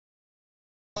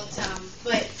time,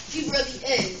 but he really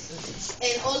is.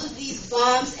 And all of these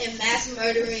bombs and mass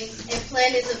murderings and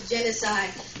plannings of genocide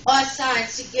are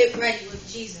signs to get ready with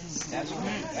Jesus. That's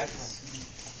right. That's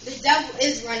right. The devil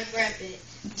is running rampant.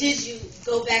 Did you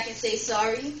go back and say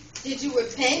sorry? Did you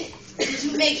repent? Did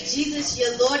you make Jesus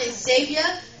your Lord and Savior?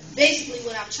 Basically,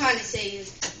 what I'm trying to say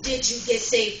is, did you get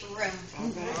saved for real?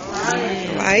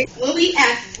 Right. When we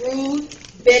act rude,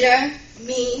 bitter,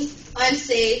 mean,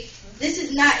 unsaved, this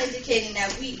is not indicating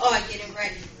that we are getting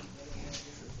ready.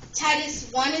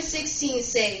 Titus 1:16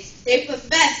 says, they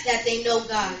profess that they know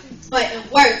God, but in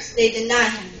works they deny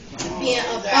him, being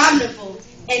abominable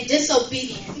and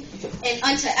disobedient, and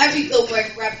unto every good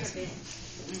work reprobate.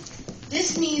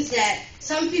 This means that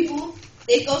some people,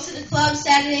 they go to the club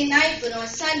Saturday night, but on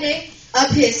Sunday, up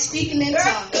here speaking in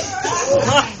tongues.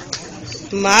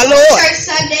 My Lord. Church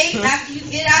Sunday, after you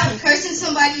get out, cursing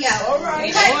somebody out. All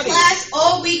right. Cut class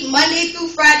all week, Monday through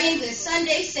Friday, and then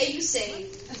Sunday say you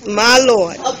saved. My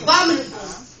Lord. Abominable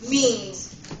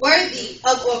means worthy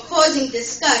of or causing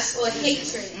disgust or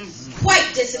hatred, quite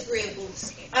disagreeable,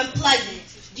 unpleasant.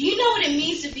 Do you know what it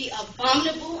means to be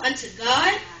abominable unto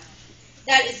God?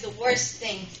 That is the worst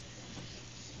thing.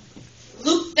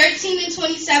 Luke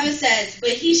 13:27 says, but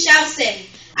he shall say,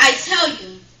 I tell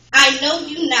you, I know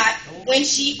you not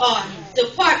whence ye are.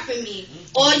 Depart from me,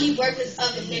 all ye workers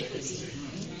of iniquity.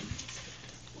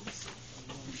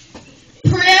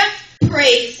 Prayer,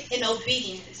 praise, and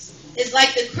obedience is like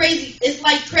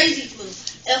crazy glue.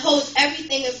 It holds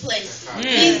everything in place.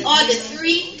 These are the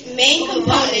three main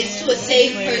components to a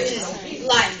saved person's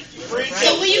life.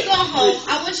 So when you go home,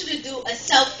 I want you to do a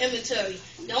self-inventory.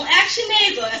 Don't ask your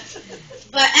neighbor,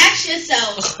 but ask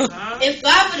yourself, if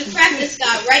God were to crack the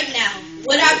sky right now,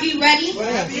 would I be ready?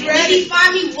 Will he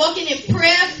find me walking in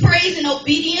prayer, praise, and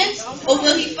obedience? Or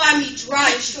will he find me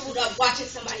dry and shriveled up watching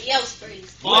somebody else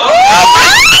praise? All